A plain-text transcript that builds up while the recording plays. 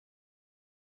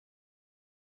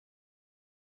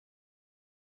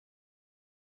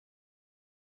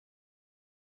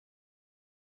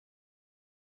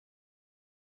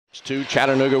To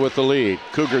Chattanooga with the lead.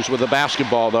 Cougars with the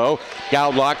basketball, though.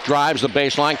 Goudlock drives the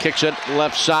baseline, kicks it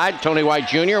left side. Tony White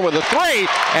Jr. with a three,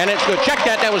 and it's good. Check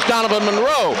that. That was Donovan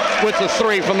Monroe with the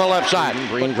three from the left side.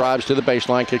 Green drives to the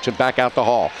baseline, kicks it back out the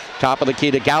hall. Top of the key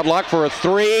to Goudlock for a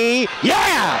three.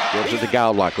 Yeah! Gives it to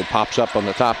Goudlock, who pops up on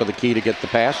the top of the key to get the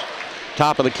pass.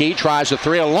 Top of the key, tries a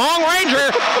three, a long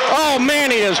ranger. Oh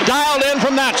man, he is dialed in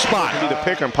from that spot. Need to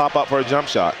pick her and pop up for a jump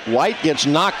shot. White gets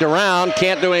knocked around,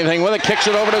 can't do anything with it, kicks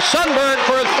it over to Sundberg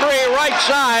for a three, right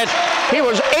side. He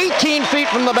was 18 feet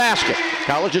from the basket.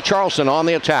 College of Charleston on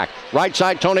the attack. Right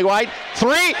side, Tony White,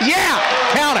 three, yeah,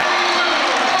 count it.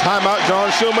 Timeout,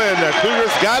 John Schumann, and the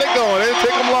Cougars got it going. It didn't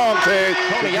take them long, Ted.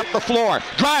 Tony up the floor,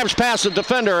 drives past the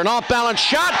defender, an off-balance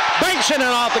shot, banks it in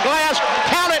off the glass,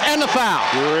 count it, and the foul.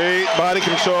 Great body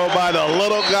control by the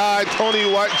little guy, Tony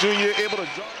White Jr., able to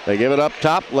drop. They give it up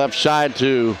top, left side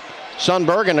to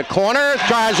Sundberg in the corner,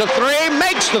 tries a three,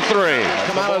 makes the three.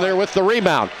 Come out of there with the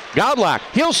rebound. Goudlock,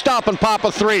 he'll stop and pop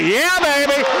a three. Yeah,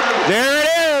 baby, there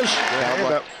it is.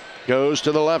 Goudlock goes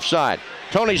to the left side.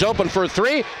 Tony's open for a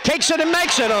three, takes it and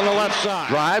makes it on the left side.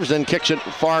 Drives, then kicks it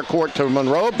far court to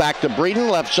Monroe, back to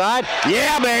Breeden, left side.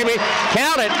 Yeah, baby,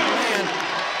 count it. And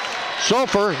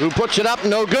Sofer, who puts it up,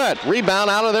 no good. Rebound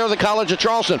out of there, the College of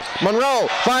Charleston. Monroe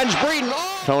finds Breeden.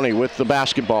 Oh. Tony with the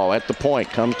basketball at the point,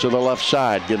 comes to the left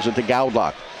side, gives it to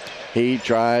Goudlock. He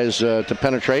tries to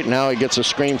penetrate. Now he gets a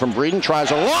screen from Breeden,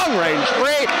 tries a long-range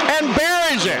three, and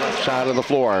buries it. Side of the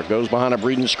floor, goes behind a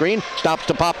Breeden screen, stops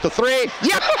to pop the three.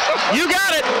 Yep, you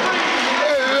got it.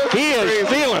 He is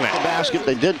feeling it. Basket.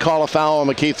 They did call a foul on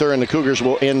McKeither, and the Cougars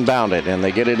will inbound it. And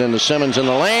they get it into Simmons in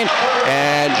the lane,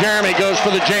 and Jeremy goes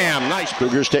for the jam. Nice.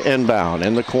 Cougars to inbound.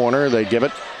 In the corner, they give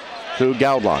it to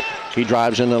Goudlock. He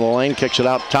drives into the lane, kicks it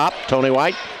out top. Tony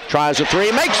White tries a three,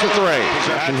 makes the three.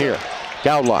 Possession here.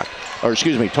 Goudlock.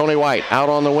 Tony White out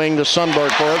on the wing to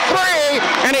Sundberg for a three,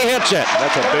 and he hits it.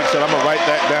 That's a big shot. I'm going to write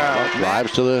that down.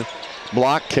 Drives to the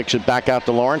block, kicks it back out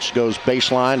to Lawrence, goes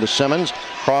baseline to Simmons,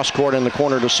 cross court in the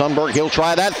corner to Sundberg. He'll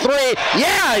try that three.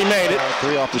 Yeah, he made it.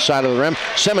 Three off the side of the rim.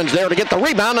 Simmons there to get the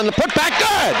rebound, and the putback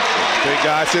good. Big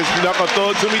guy says, you're not going to throw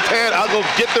it to me, Ted. I'll go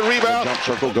get the rebound. The jump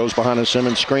circle goes behind the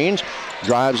Simmons screens,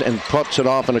 drives and puts it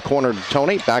off in the corner to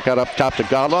Tony. Back out up top to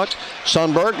Goudlock.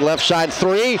 Sundberg, left side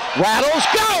three, rattles,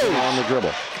 goes! On the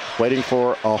dribble. Waiting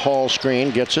for a Hall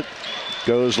screen, gets it,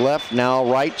 goes left, now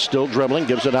right, still dribbling,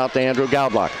 gives it out to Andrew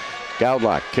Goudlock.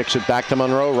 Goudlock kicks it back to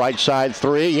Monroe, right side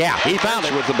three. Yeah, he found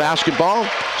it with the basketball,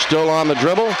 still on the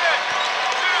dribble.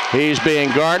 He's being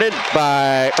guarded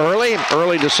by Early.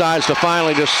 Early decides to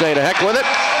finally just say to heck with it.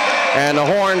 And the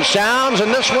horn sounds,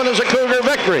 and this one is a Cougar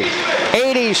victory.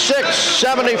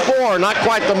 86-74, not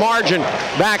quite the margin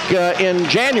back in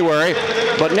January,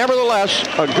 but nevertheless,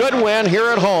 a good win here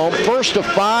at home. First of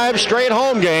 5 straight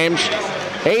home games,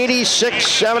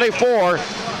 86-74.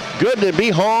 Good to be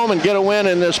home and get a win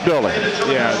in this building.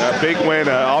 Yeah, a big win.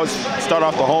 Always start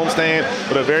off the homestand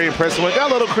with a very impressive win. Got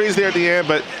a little crease there at the end,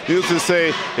 but needless to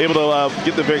say, able to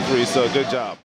get the victory, so good job.